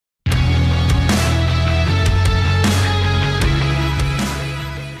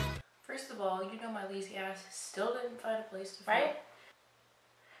Still didn't find a place to film. Right?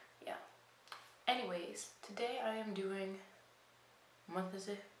 Yeah. Anyways, today I am doing, what month is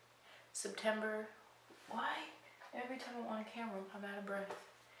it? September. Why? Every time I'm on camera, I'm out of breath.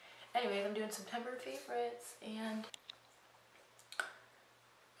 Anyways, I'm doing September favorites and...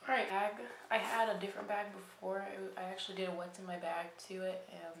 Alright, bag. I had a different bag before. I actually did a what's in my bag to it,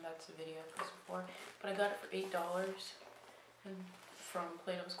 and that's a video I posted before. But I got it for $8 and from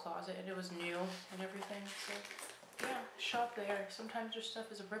Plato's Closet, and it was new and everything. So yeah, shop there. Sometimes their stuff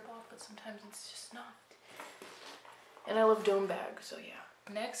is a ripoff, but sometimes it's just not. And I love dome bags, so yeah.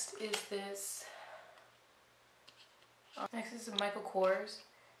 Next is this. Next is the Michael Kors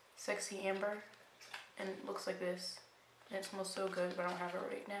Sexy Amber, and it looks like this. And it smells so good, but I don't have it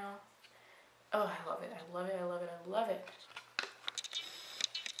right now. Oh, I love it. I love it. I love it. I love it.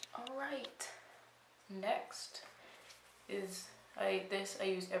 Alright. Next is this I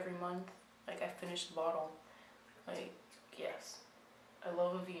use every month. Like, I finished the bottle. Like, yes. I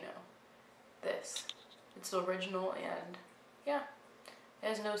love a vino. This. It's the original, and yeah. It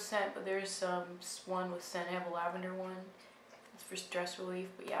has no scent, but there's some one with scent. I have a lavender one. It's for stress relief,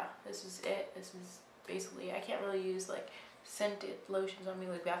 but yeah, this is it. This is basically, I can't really use like scented lotions on me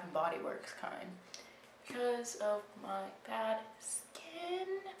like Bath and Body Works kind because of my bad skin.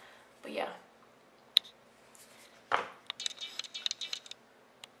 But yeah.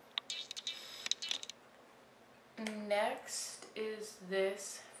 Next is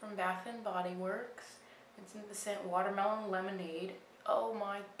this from Bath and Body Works. It's in the scent Watermelon Lemonade. Oh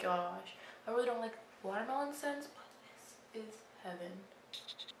my gosh. I really don't like watermelon scents, but this is heaven.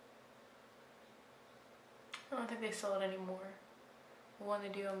 I don't think they sell it anymore. But when they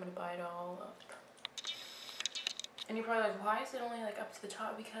do, I'm gonna buy it all up. And you're probably like, why is it only like up to the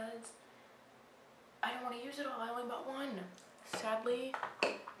top? Because I don't want to use it all. I only bought one. Sadly,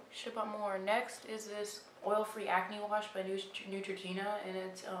 should have bought more. Next is this oil-free acne wash by Neutrogena, and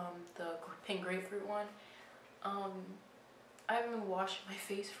it's the pink grapefruit one. I haven't been washing my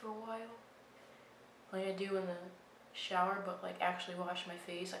face for a while. Like I do in the shower, but like actually wash my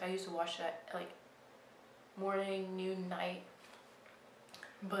face. Like I used to wash that like morning, noon, night.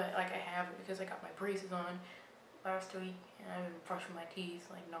 But like I haven't because I got my braces on last week and I've been brushing my teeth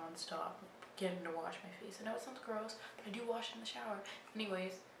like non-stop, getting to wash my face. I know it sounds gross, but I do wash in the shower.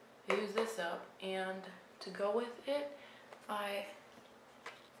 Anyways, I use this up, and to go with it, I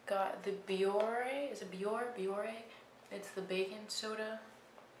got the Biore. Is it Biore? Biore? It's the baking soda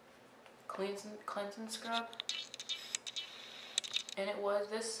cleansing scrub. And it was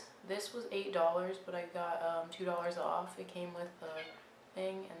this was $8, but I got $2 off. It came with the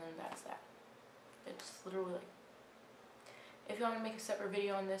thing, and then that's that. It's literally like, if you want me to make a separate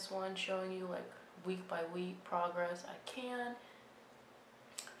video on this one showing you like week by week progress, I can.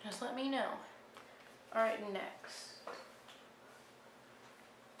 Just let me know. Alright, next.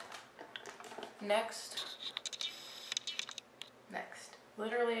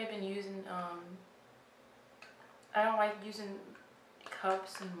 Literally I've been using I don't like using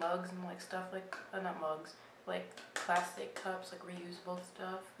cups and mugs and like stuff like not mugs, like plastic cups, like reusable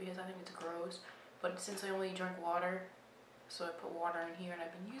stuff, because I think it's gross. But since I only drink water, so I put water in here, and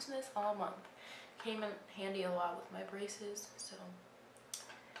I've been using this all month. Came in handy a lot with my braces, so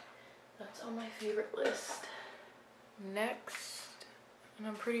that's on my favorite list. Next, and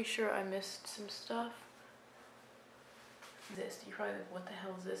I'm pretty sure I missed some stuff. This, you're probably like, what the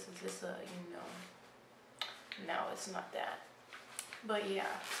hell is this? Is this a, you know, no, it's not that. But yeah,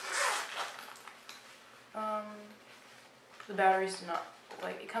 the batteries do not,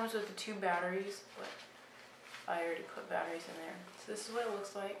 like, it comes with the 2 batteries, but I already put batteries in there. So this is what it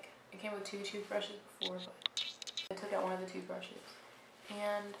looks like. It came with 2 toothbrushes before, but I took out one of the toothbrushes.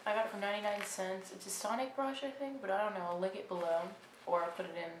 And I got it for 99 cents. It's a Sonic brush, I think, but I don't know. I'll link it below, or I'll put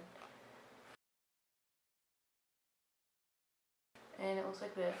it in. And it looks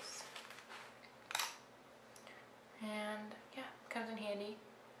like this. And yeah, comes in handy.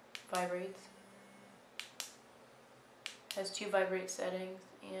 Vibrates. Has 2 vibrate settings,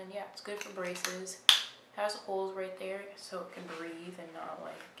 and yeah, it's good for braces. Has holes right there so it can breathe and not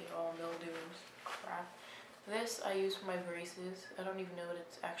like get all mildew and crap. This I use for my braces. I don't even know what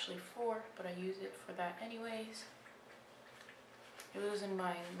it's actually for, but I use it for that anyways. It was in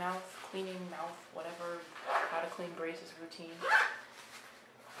my cleaning mouth, whatever, how to clean braces routine.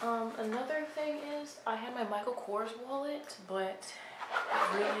 Another thing is, I had my Michael Kors wallet, but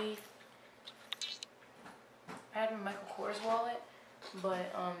I had my Michael Kors wallet,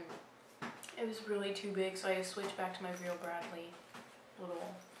 but it was really too big, so I had to switch back to my Real Bradley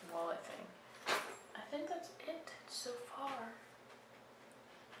little wallet thing. I think that's it so far.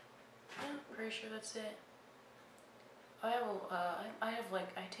 Yeah, I'm pretty sure that's it. I have like,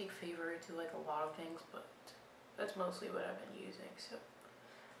 I take favor to like a lot of things, but that's mostly what I've been using, so.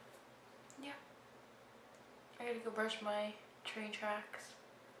 Yeah. I gotta go brush my train tracks.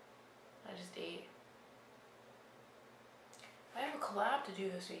 I just ate. I have a collab to do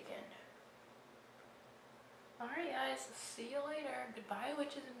this weekend. Alright guys, see you later. Goodbye,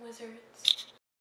 witches and wizards.